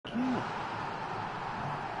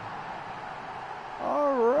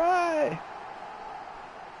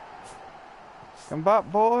Come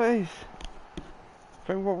back, boys. I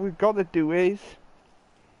think what we've got to do is,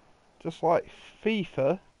 just like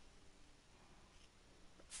FIFA,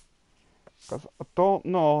 because I don't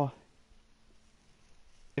know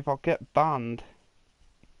if I'll get banned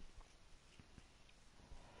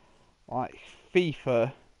like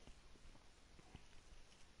FIFA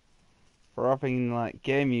for having like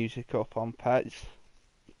game music up on pets.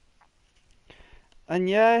 And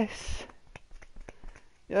yes,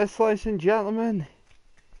 ladies and gentlemen,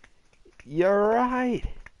 you're right.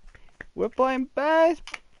 We're playing bears.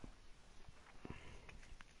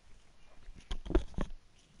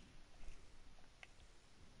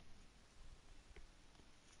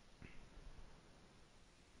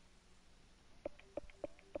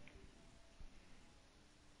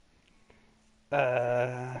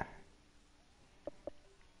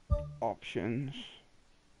 Options.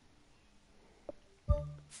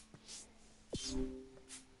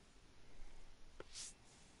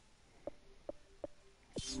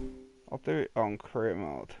 I'll do it on career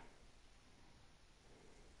mode.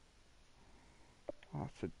 I'll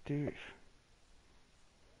have to do it.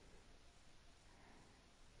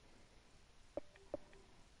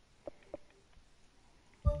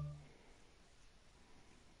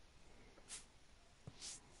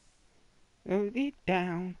 Hold it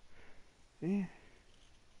down. Yeah.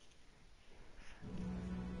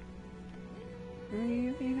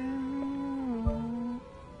 Really down.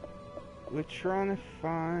 We're trying to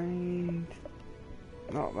find.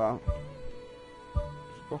 Not that.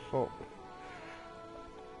 Let's go up.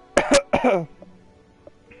 I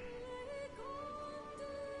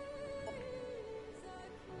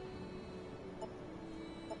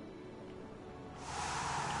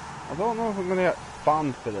don't know if I'm gonna get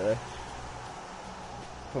banned for this,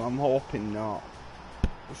 but I'm hoping not.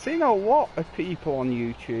 I've seen a lot of people on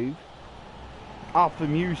YouTube have the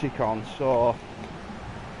music on, so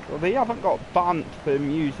they haven't got banned for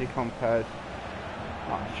music on pairs.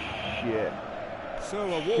 Oh shit. So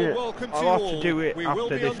a warm welcome to you all. I'll have to do it we after will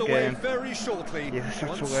be this underway game. very shortly, yes,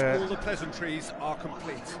 once all the pleasantries are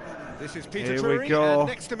complete. This is Peter Here Drury, we go. and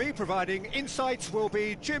next to me providing insights will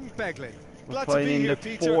be Jim Begley. We're Glad to playing be in here, the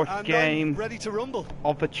Peter, fourth and game ready to rumble.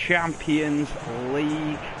 of the Champions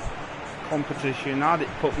League competition. I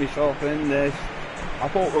didn't put myself in this. I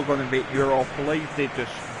thought we were going to beat Europa League. They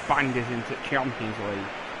just banged us into Champions League.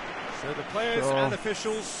 So the players and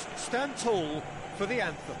officials stand tall for the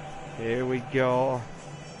anthem. Here we go.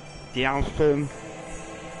 The anthem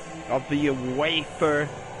of the UEFA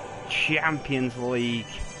Champions League,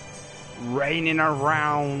 reigning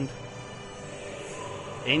around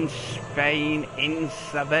in Spain, in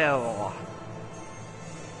Seville.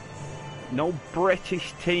 No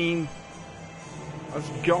British team has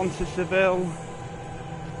gone to Seville,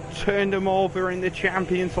 turned them over in the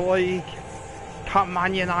Champions League. Come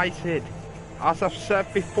Man United. As I've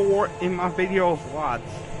said before in my videos,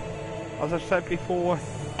 lads, as I've said before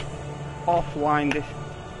offline, this,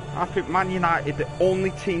 I think Man United the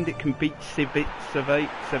only team that can beat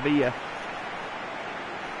Sevilla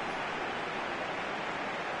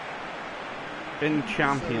in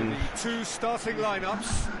Champions. So the two starting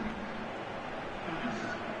lineups.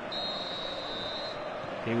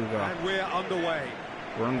 Here we go. And we're underway.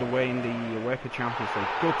 We're underway in the UEFA Champions League.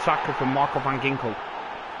 Good tackle from Marco van Ginkel.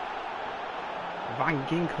 Van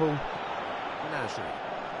Ginkel. Nasri.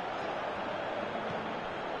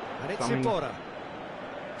 And it's Iborra.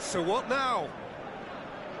 So what now?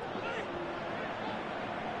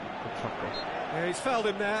 Good tackle. Yeah, he's fouled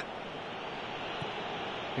him there.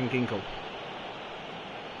 Van Ginkel.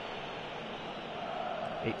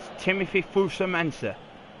 It's Timothy Fusa-Mensah.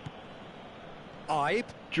 Ibe.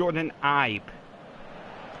 Jordan Ibe.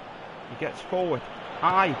 He gets forward.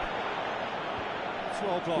 Ibe. It's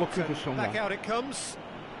well blocked. Looking for someone. Back out it comes.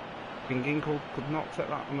 Van Ginkel could not take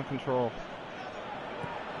that under control.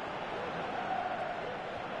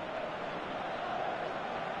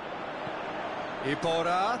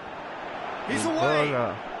 Iborra. He's away.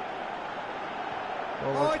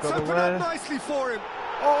 Oh, it's opened up nicely for him.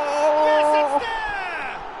 Oh! Yes, it's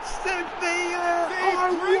there!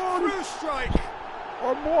 Sevilla! The breakthrough strike.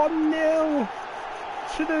 I'm 1-0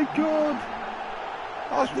 to the good.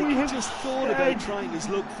 As we have just thought about trying his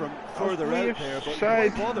luck from further out there, but why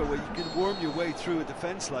bother when you can worm your way through a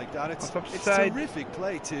defence like that? It's terrific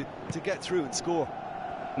play to get through and score.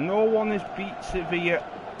 No one has beat Sevilla.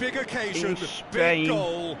 Big occasion, Spain, big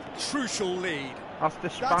goal, crucial lead. As the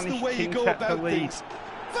Spanish team set the lead.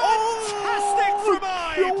 Fantastic from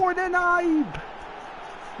Ibe! Jordan Ibe!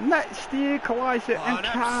 Nets the equaliser and an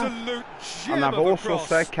absolute gem and I've of a also cross.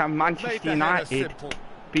 said, can Manchester United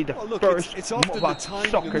be the first it's often the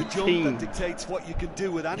timing of the jump team that dictates what you can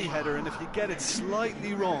do with any header, and if you get it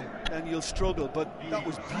slightly wrong, then you'll struggle. But that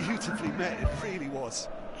was beautifully met, it really was.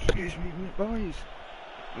 Excuse me, boys.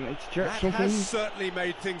 That has certainly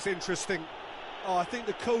made things interesting. Oh, I think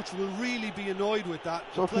the coach will really be annoyed with that.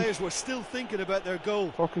 The players were still thinking about their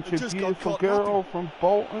goal. Talking to a beautiful girl from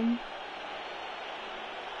Bolton.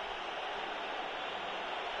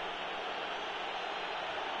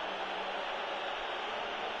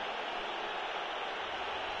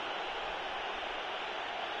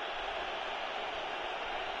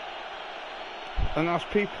 And as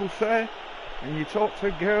people say, when you talk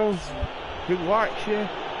to girls who likes you,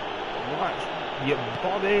 likes your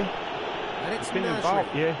body, and it's everything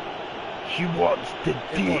about you, she wants the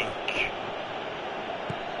dick.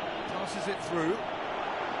 Passes it through.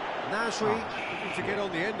 Nasri looking to get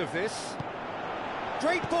on the end of this.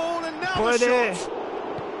 Great ball, and now the shot.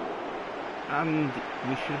 And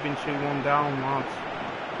we should have been 2-1 down, lads.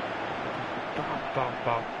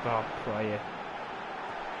 Bad player.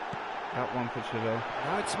 That one for Seville.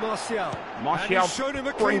 Now it's Martial. Martial showed him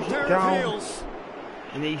a clean pair of heels.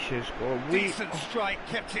 And he should score. Decent strike,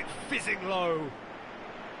 kept it fizzing low.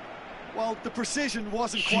 Well, the precision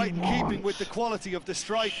wasn't quite in keeping with the quality of the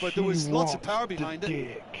strike, but there was lots of power behind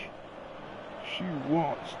it. She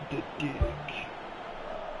wants the dick.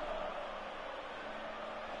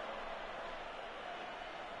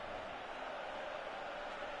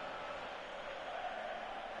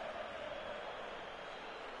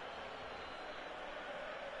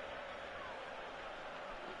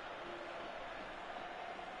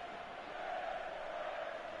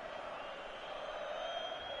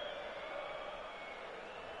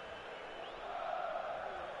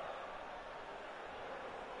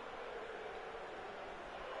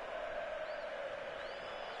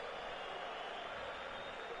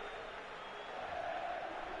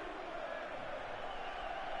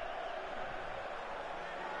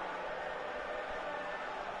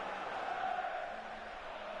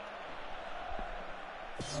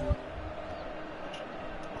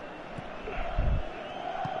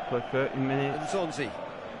 Play 30 minutes Nzonzi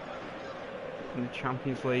in the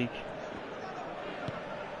Champions League.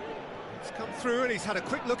 It's come through and he's had a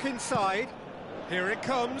quick look inside. Here it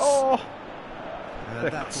comes. Oh!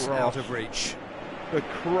 And that's out of reach. The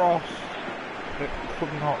cross that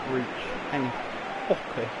could not reach any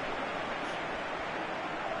fucker.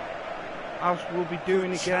 As we'll be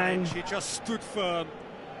doing again. He just stood firm.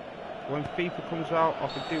 When FIFA comes out,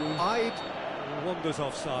 I'll be doing... Wanders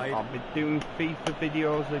offside. I'll be doing FIFA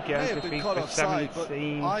videos again for FIFA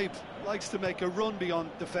 17. Ibe likes to make a run beyond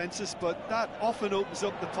defences, but that often opens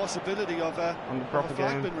up the possibility of a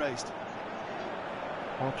flag being raised.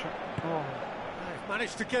 Oh. They've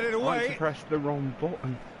managed to get it away. I pressed the wrong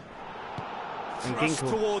button. Thrust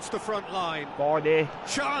towards the front line. Body.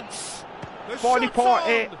 Chance. Body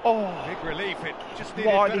party. Oh. Big relief. It just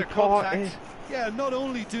needed better contact. Yeah, not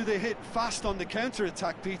only do they hit fast on the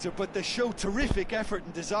counter-attack, Peter, but they show terrific effort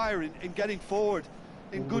and desire in getting forward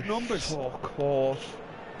in good numbers. So close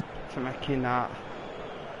to making that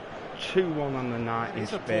 2-1 on the night in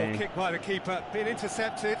Spain. It's a ball kick by the keeper, being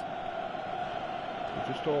intercepted.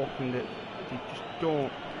 He just opened it. They just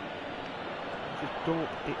don't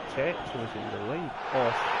dictate to us in the league.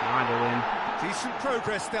 Oh, Schneiderlin. Decent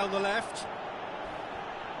progress down the left.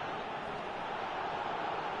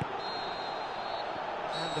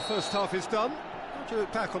 And the first half is done. How do you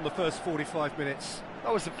look back on the first 45 minutes?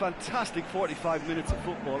 That was a fantastic 45 minutes of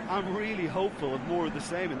football. I'm really hopeful of more of the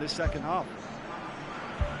same in this second half.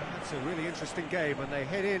 It's a really interesting game, and they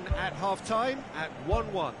head in at half-time at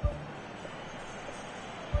 1-1.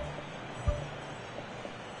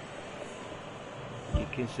 You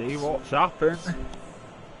can see what's happened.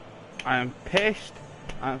 I'm pissed.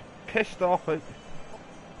 I'm pissed off at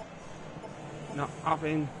not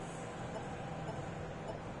having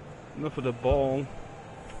enough of the ball.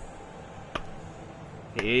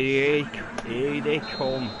 Here they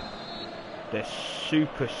come. The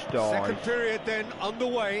superstars. Second period then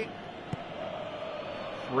underway.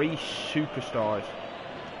 3 superstars.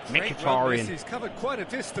 Mkhitaryan. He's covered quite a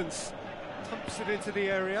distance. Pumps it into the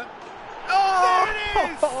area. Oh! There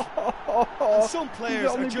it is! And some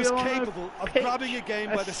players are just capable of grabbing a game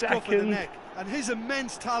by the scruff of the neck. And his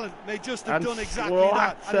immense talent may just have done exactly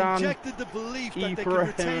that and injected the belief that they can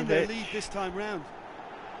retain their lead this time round.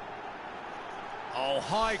 Oh,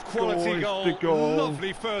 high quality goal.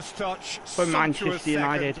 Lovely first touch for Manchester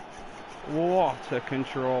United. What a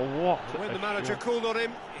control, when the manager called on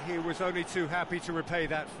him, he was only too happy to repay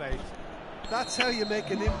that faith. That's how you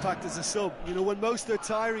make an impact as a sub. You know, when most are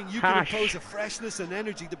tiring, you can impose a freshness and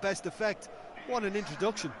energy to best effect. What an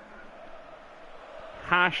introduction.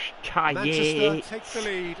 Hashtag Manchester take the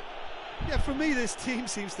lead. Yeah, for me, this team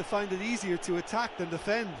seems to find it easier to attack than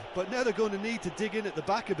defend, but now they're going to need to dig in at the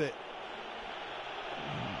back a bit.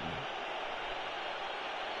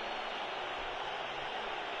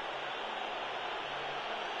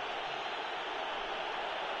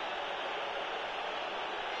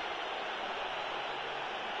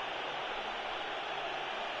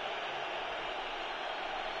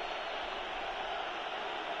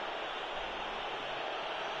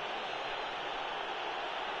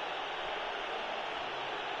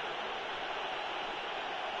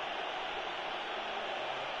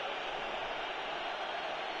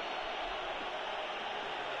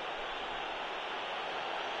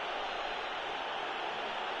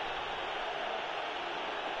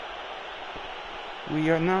 We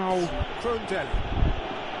are now Chromdelli,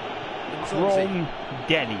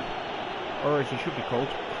 or as it should be called,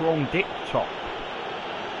 Chrome Dick Top.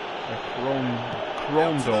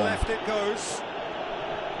 Chrome to the left it goes.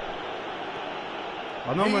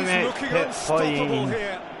 I know my mate playing.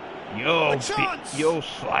 Here. Yo slags.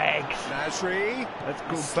 Nasri. Let's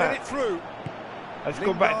go back. Through. Let's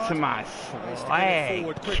go back to my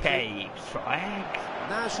slag cave. Slags.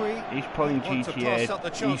 Nasri. He's playing GTA.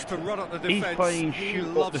 He's playing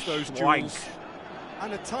shoot up the slags.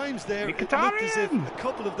 And at times there, it looked as if a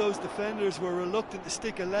couple of those defenders were reluctant to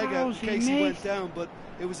stick a leg out in case he went down, but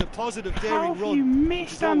it was a positive, daring run,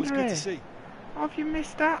 which is always good to see. How have you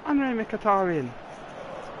missed that, Andre Mkhitaryan?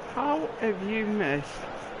 How have you missed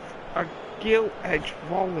a gilt-edged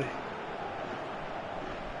volley?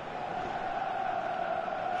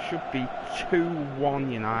 Should be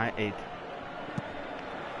 2-1 United.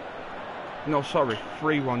 No, sorry,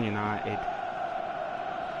 3-1 United.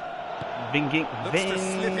 Vinginkel?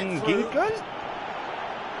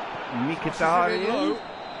 Mkhitaryan? Oh,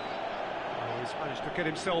 he's managed to get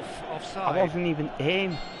himself offside. I wasn't even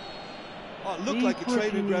in. Oh, it looked like a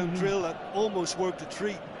training ground drill that almost worked a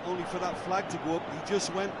treat, only for that flag to go up. He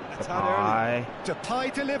just went a tad early.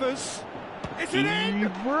 Depay delivers. Is it in? And in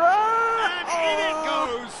it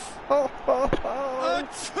goes. A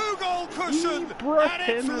two-goal cushion, and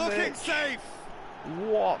it's looking safe.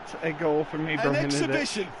 What a goal from Ibrahimovic. An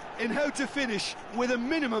exhibition in how to finish with a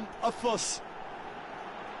minimum of fuss.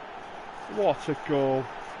 What a goal.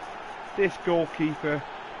 This goalkeeper,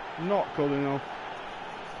 not good enough.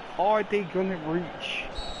 Are they going to reach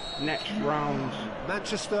next round?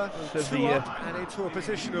 Manchester Sevilla up and into a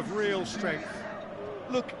position of real strength.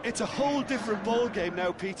 Look, it's a whole different ball game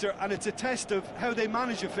now, Peter, and it's a test of how they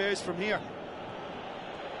manage affairs from here.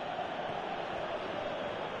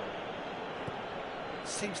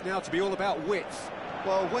 Seems now to be all about width.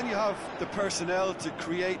 Well, when you have the personnel to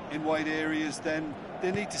create in wide areas, then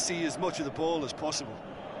they need to see as much of the ball as possible.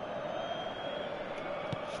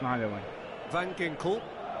 Schneiderlin. Van Ginkel.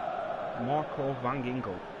 Marco Van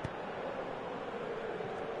Ginkel.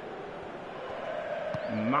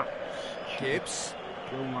 Mats. Gibbs.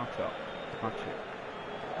 Joe Matip.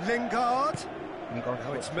 Lingard.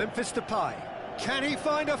 Now it's Memphis Depay. Can he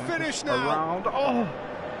find a finish now? Around. Oh!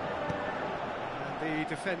 The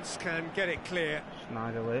defence can get it clear.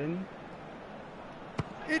 Schneiderlin.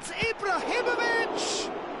 It's Ibrahimovic!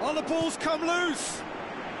 Oh, the ball's come loose.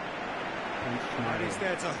 And he's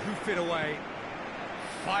there to hoof it away.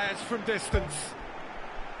 Fires from distance.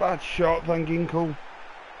 Bad shot, Van Ginkel.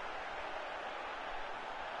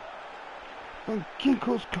 Van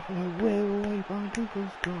Ginkel's got away. Van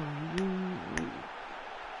Ginkel's got away.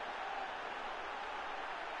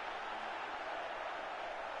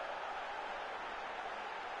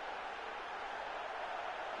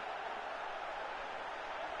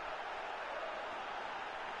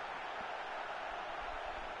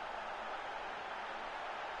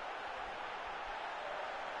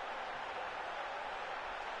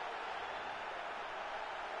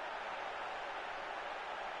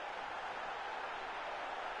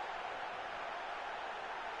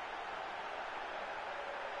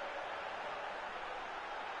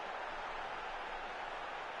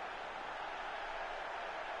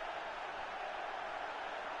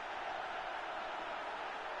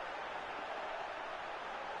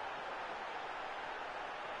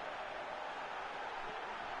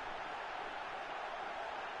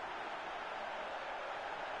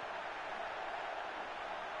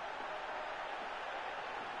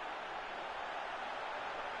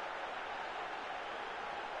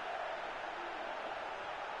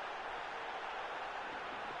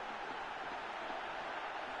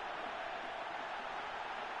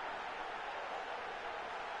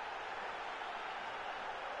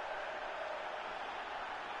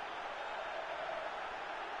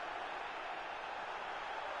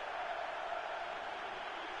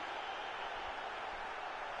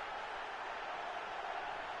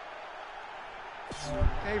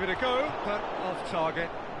 Gave it a go, but off target.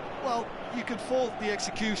 Well, you can fault the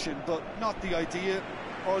execution, but not the idea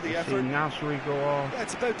or the effort. Nasri go off. Yeah,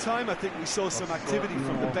 it's about time I think we saw some activity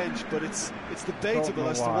from the bench, but it's debatable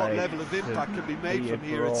as to what level of impact can be made from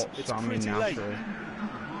here. It's pretty late.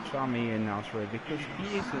 Sammy Nasri, because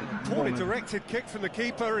he is poorly directed kick from the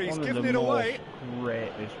keeper. He's given it away.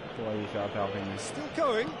 Greatest players I've having. Still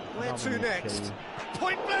going. Where to next?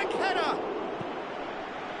 Point blank header.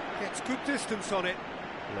 Gets good distance on it.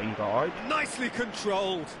 Lingard. Nicely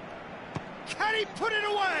controlled. Can he put it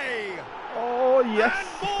away? Oh yes,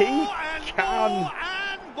 he can. More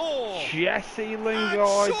and more. Jesse Lingard.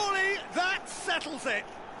 And surely that settles it.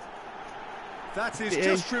 That is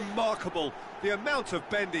just remarkable. The amount of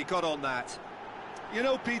bend he got on that. You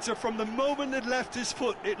know, Peter, from the moment it left his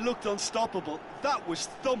foot, it looked unstoppable. That was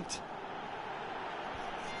thumped.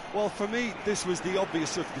 Well, for me, this was the obvious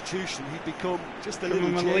substitution. He'd become just a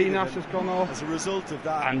little jaded, has gone off. As a result of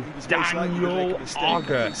that, and he was most likely to make a mistake. I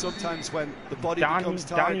think sometimes when the body becomes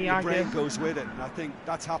tired, the brain goes with it, and I think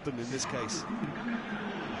that's happened in this case.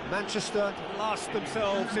 Manchester lost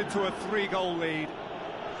themselves into a 3-goal lead.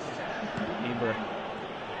 Ibra.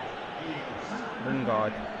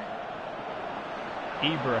 Lingard.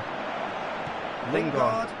 Ibra.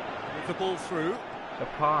 Lingard. With the ball through. The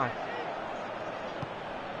pie.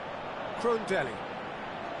 Krondelli.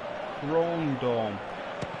 Rondon.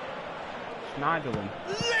 Schneiderlin.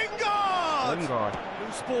 Lingard!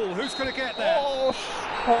 Loose ball, who's going to get there? Oh,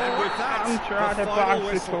 and with that, the final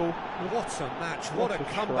whistle. What a match, what a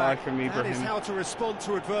comeback. That is how to respond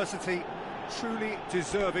to adversity. Truly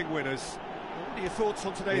deserving winners. What are your thoughts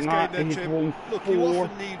on today's game then, Jim? Look, you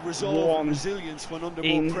often need resolve and resilience when under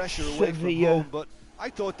more pressure away from home, but I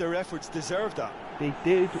thought their efforts deserved that. They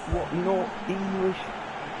did what no English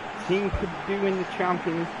team could do in the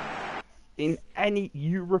Champions in any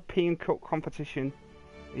European Cup competition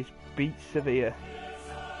is beat Sevilla.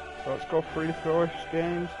 So let's go through the first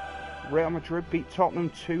games. Real Madrid beat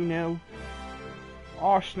Tottenham 2-0.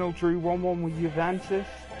 Arsenal drew 1-1 with Juventus.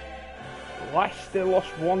 Leicester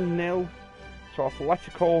lost 1-0 to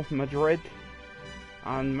Atletico Madrid.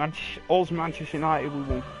 And Manchester United, we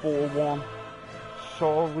won 4-1.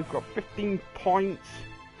 So we've got 15 points.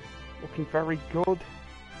 Looking very good.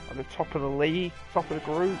 At the top of the league, top of the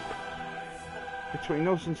group, between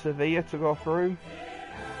us and Sevilla to go through.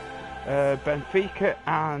 Benfica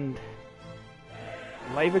and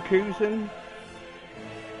Leverkusen.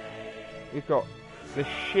 We've got the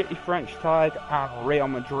shitty French side and Real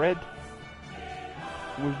Madrid.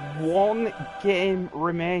 With one game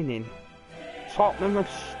remaining, Tottenham have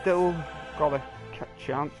still got a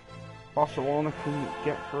chance. Barcelona can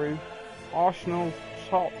get through. Arsenal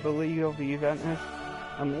top the league over Juventus.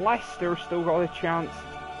 And Leicester have still got a chance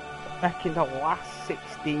of making the last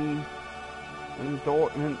 16. And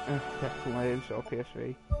Dortmund definitely, and so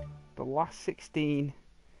PSV. The last 16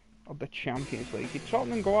 of the Champions League. If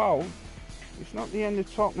Tottenham go out, it's not the end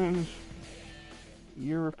of Tottenham's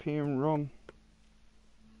European run.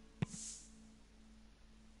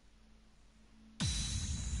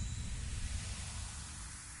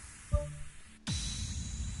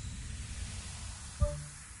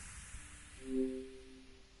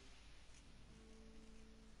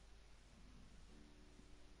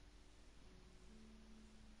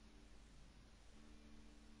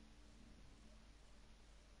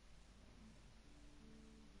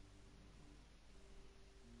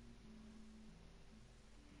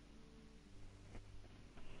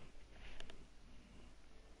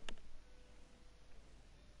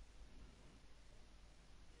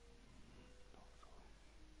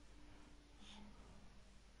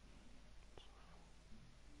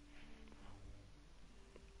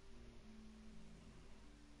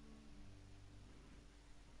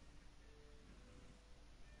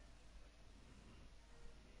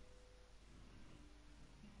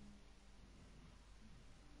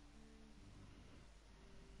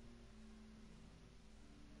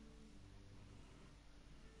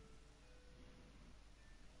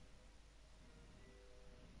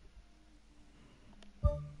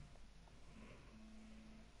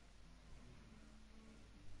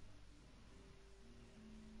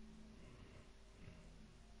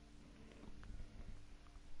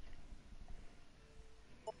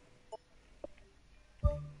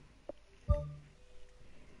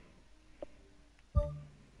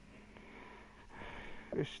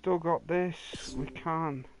 We've still got this. We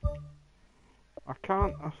can. I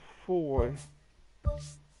can't afford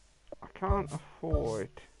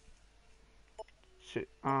to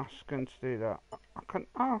ask him to do that. I can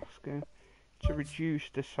ask him to reduce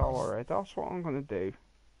the salary. That's what I'm going to do.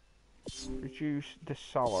 Reduce the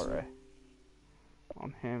salary.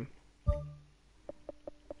 on him.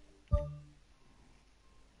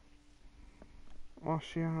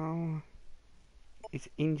 Martial is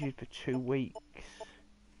injured for 2 weeks.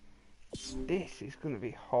 This is going to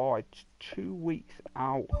be hard. 2 weeks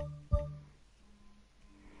out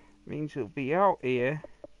means he'll be out here.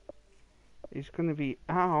 He's going to be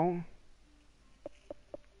out.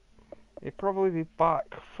 He'll probably be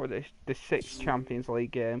back for the 6th Champions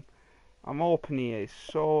League game. I'm hoping he is.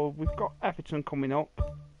 So we've got Everton coming up.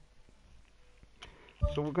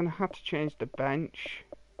 So we're going to have to change the bench.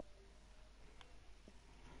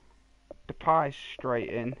 Depay's straight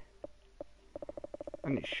in.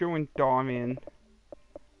 And it's showing Darmian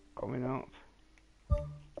coming up.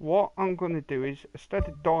 What I'm going to do is, instead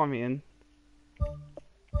of Darmian,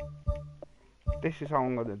 this is how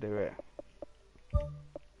I'm going to do it.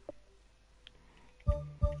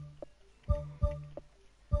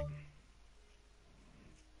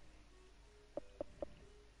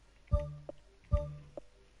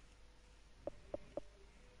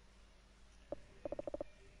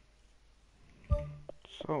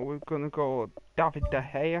 So we're going to go David De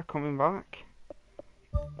Gea coming back.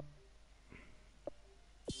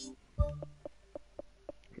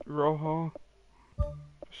 Rojo,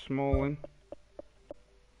 Smalling,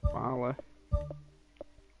 Fowler,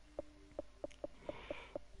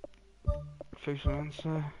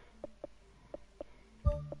 Fusamansa.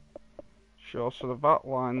 Sure, so the back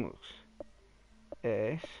line looks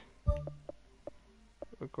ace.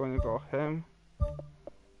 We're going to go him.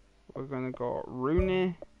 We're going to go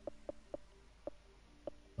Rooney,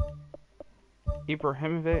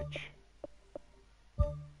 Ibrahimovic,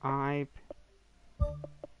 Ibe,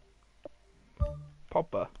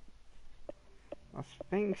 Pogba. As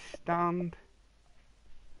things stand,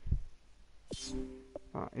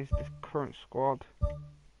 that is the current squad.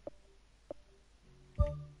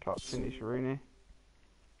 Captain is Rooney.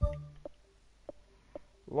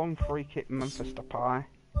 Long free kick, Memphis Depay.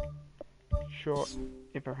 Short,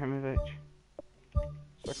 Ibrahimovic.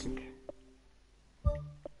 Second kick.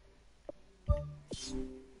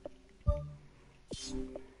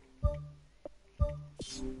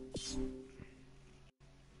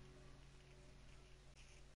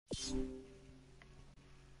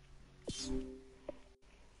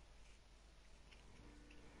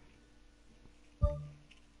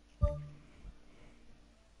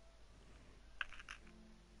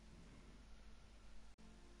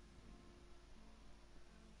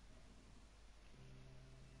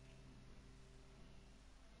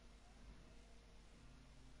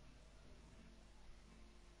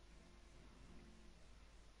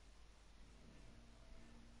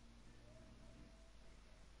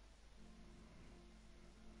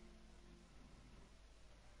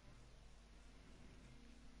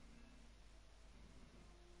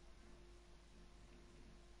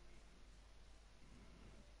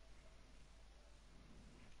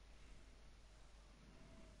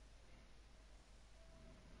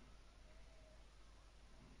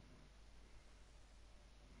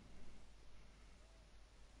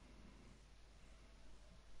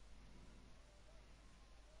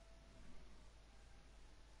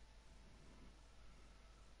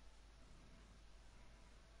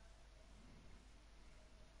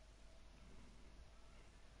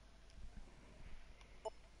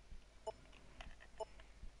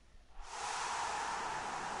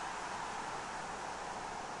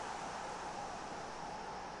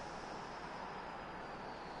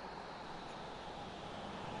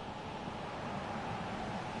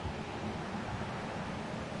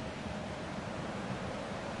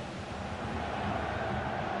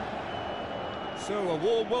 So a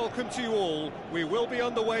warm welcome to you all. We will be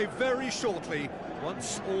underway very shortly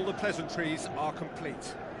once all the pleasantries are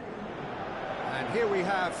complete. And here we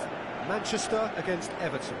have Manchester against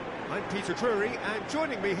Everton. I'm Peter Drury, and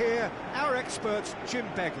joining me here, our expert Jim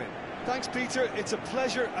Beglin. Thanks, Peter. It's a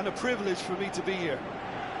pleasure and a privilege for me to be here.